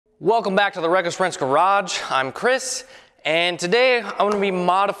Welcome back to the Reckless Wrench Garage. I'm Chris, and today I'm going to be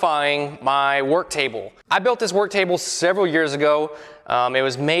modifying my work table. I built this work table several years ago. It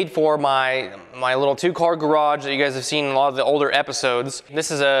was made for my little two-car garage that you guys have seen in a lot of the older episodes. This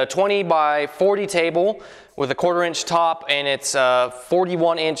is a 20 by 40 table with a 1/4-inch top, and it's a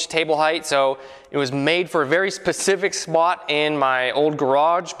 41-inch table height, so it was made for a very specific spot in my old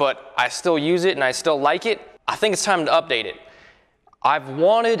garage, but I still use it and I still like it. I think it's time to update it. I've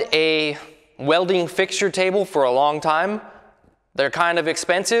wanted a welding fixture table for a long time. They're kind of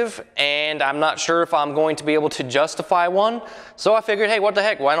expensive, and I'm not sure if I'm going to be able to justify one. So I figured, hey, what the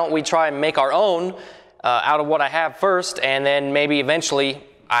heck, why don't we try and make our own out of what I have first, and then maybe eventually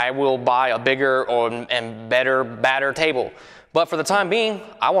I will buy a bigger and badder table. But for the time being,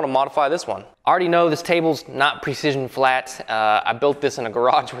 I want to modify this one. I already know this table's not precision flat. I built this in a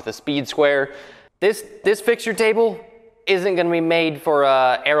garage with a speed square. This fixture table isn't going to be made for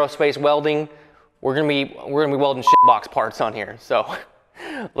aerospace welding. We're going to be welding shitbox parts on here. So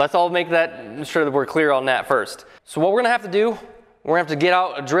let's all make sure that we're clear on that first. So what we're going to have to do, we're going to have to get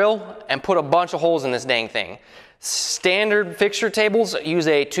out a drill and put a bunch of holes in this dang thing. Standard fixture tables use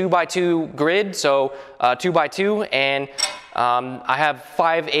a 2x2 grid, so 2x2, and I have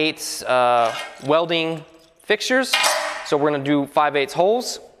 5/8 welding fixtures. So we're going to do 5/8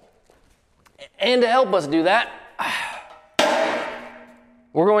 holes. And to help us do that,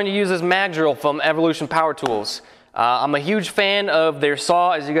 we're going to use this mag drill from Evolution Power Tools. I'm a huge fan of their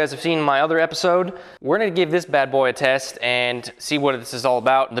saw, as you guys have seen in my other episode. We're going to give this bad boy a test and see what this is all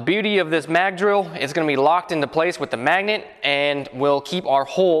about. The beauty of this mag drill is going to be locked into place with the magnet, and will keep our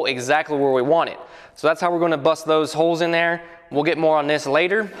hole exactly where we want it. So that's how we're going to bust those holes in there. We'll get more on this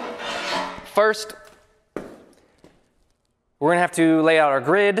later. First, we're going to have to lay out our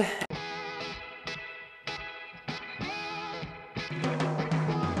grid.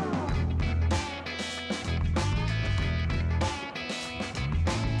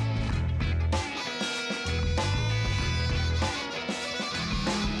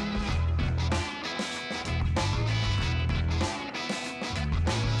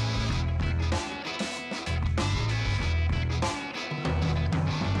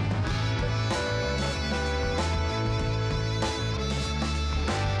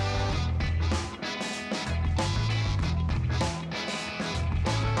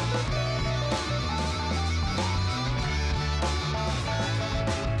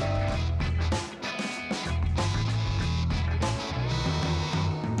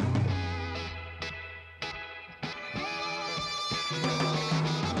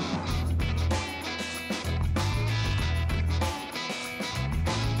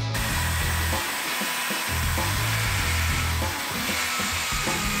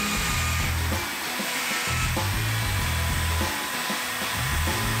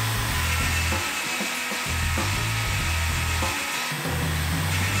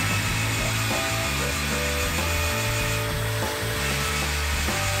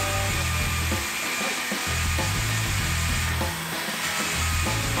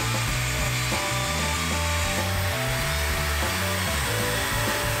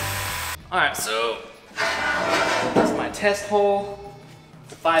 All right, so that's my test hole,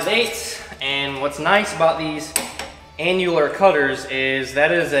 5/8, and what's nice about these annular cutters is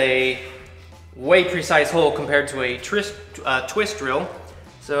that is a way precise hole compared to a twist drill.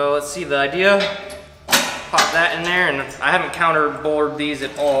 So let's see the idea. Pop that in there, and I haven't counterbored these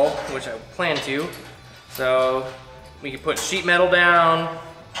at all, which I plan to. So we can put sheet metal down,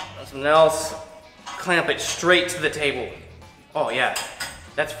 something else, clamp it straight to the table. Oh yeah.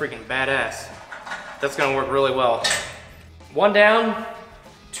 That's freaking badass. That's gonna work really well. One down,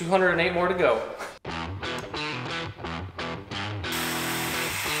 208 more to go.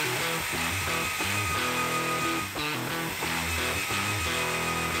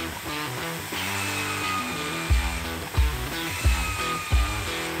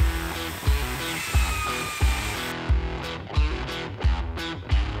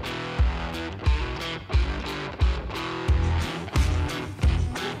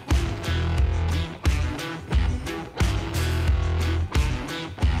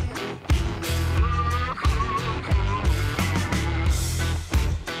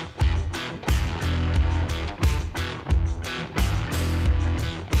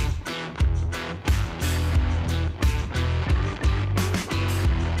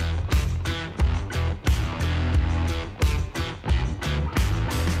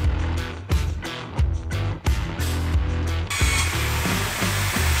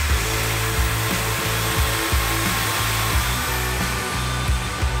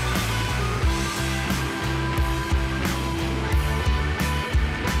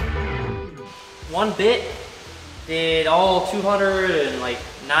 one bit did all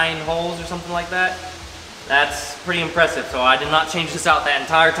 209 holes or something like that. That's pretty impressive. So I did not change this out that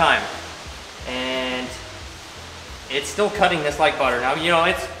entire time. And it's still cutting this like butter. Now, you know,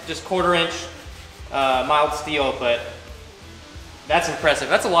 it's just 1/4 inch mild steel, but that's impressive.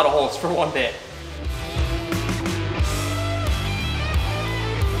 That's a lot of holes for one bit.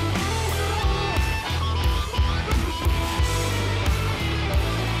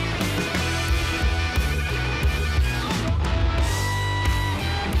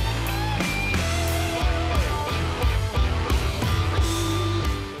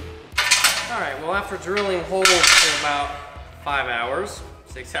 Well, after drilling holes for about 5 hours,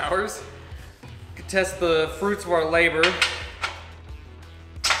 6 hours, could test the fruits of our labor.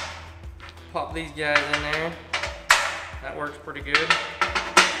 Pop these guys in there. That works pretty good.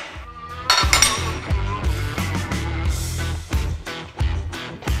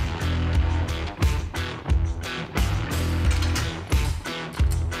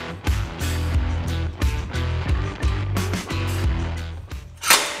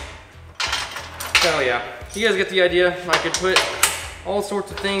 So yeah, you guys get the idea. I could put all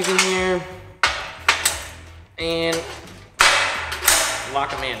sorts of things in here and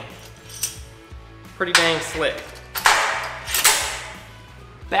lock them in. Pretty dang slick.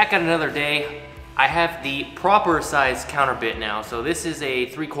 Back at another day, I have the proper size counter bit now. So this is a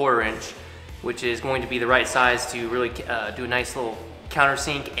 3/4 inch, which is going to be the right size to really do a nice little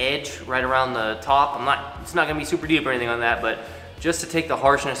countersink edge right around the top. It's not gonna be super deep or anything on that, but just to take the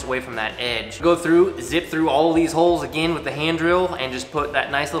harshness away from that edge. Go through, zip through all these holes again with the hand drill and just put that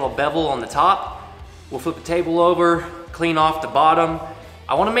nice little bevel on the top. We'll flip the table over, clean off the bottom.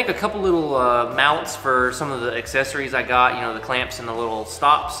 I wanna make a couple little mounts for some of the accessories I got, you know, the clamps and the little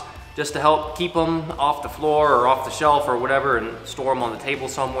stops, just to help keep them off the floor or off the shelf or whatever and store them on the table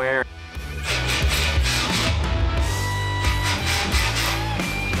somewhere.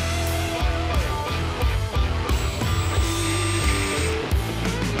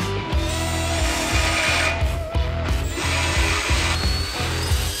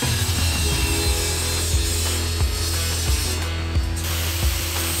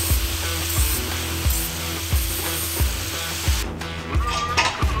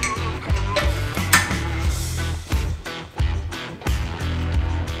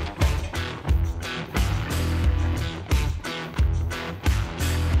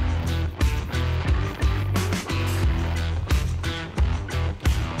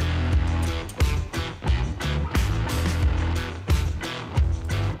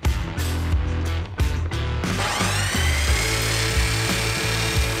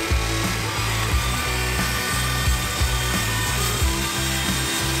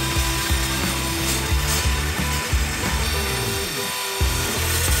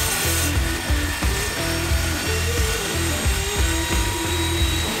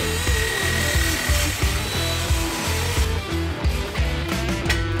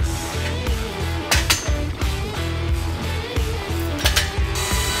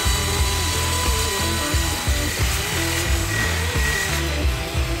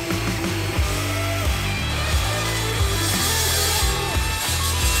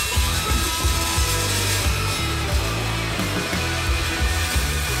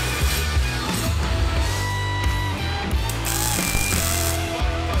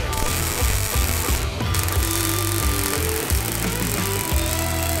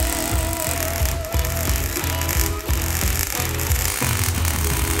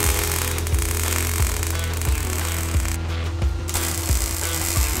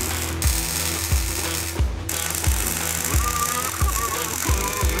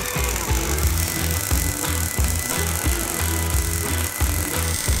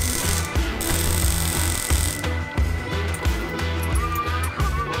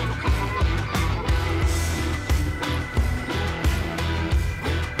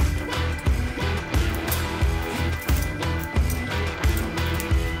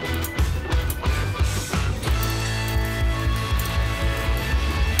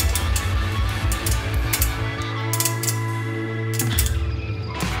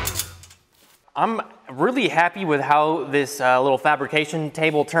 I'm really happy with how this little fabrication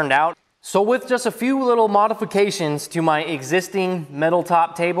table turned out. So with just a few little modifications to my existing metal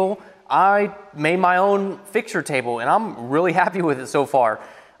top table, I made my own fixture table and I'm really happy with it so far.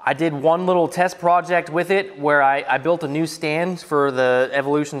 I did one little test project with it where I built a new stand for the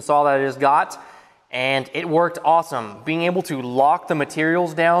Evolution saw that I just got, and it worked awesome. Being able to lock the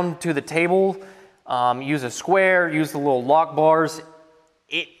materials down to the table, use a square, use the little lock bars,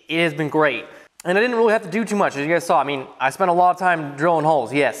 it has been great. And I didn't really have to do too much, as you guys saw. I mean, I spent a lot of time drilling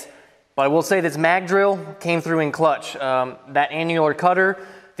holes, yes. But I will say this mag drill came through in clutch. That annular cutter,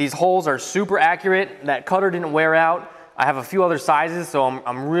 these holes are super accurate. That cutter didn't wear out. I have a few other sizes, so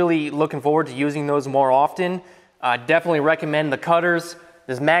I'm really looking forward to using those more often. Definitely recommend the cutters.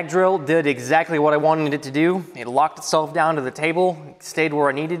 This mag drill did exactly what I wanted it to do. It locked itself down to the table, stayed where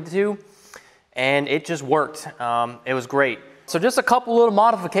I needed to, and it just worked. It was great. So just a couple little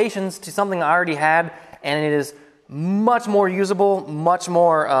modifications to something I already had, and it is much more usable, much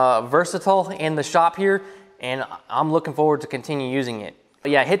more versatile in the shop here, and I'm looking forward to continue using it. But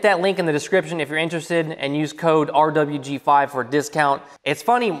yeah, hit that link in the description if you're interested and use code RWG5 for a discount. It's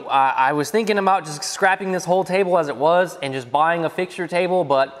funny, I was thinking about just scrapping this whole table as it was and just buying a fixture table,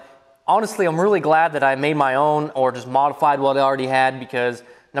 but honestly, I'm really glad that I made my own or just modified what I already had, because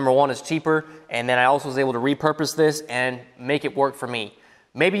number one, it's cheaper, and then I also was able to repurpose this and make it work for me.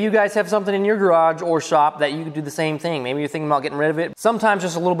 Maybe you guys have something in your garage or shop that you could do the same thing. Maybe you're thinking about getting rid of it. Sometimes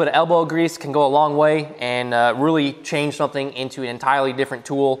just a little bit of elbow grease can go a long way and really change something into an entirely different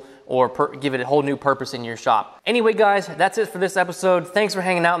tool or give it a whole new purpose in your shop. Anyway, guys, that's it for this episode. Thanks for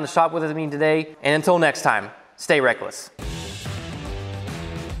hanging out in the shop with me today. And until next time, stay reckless.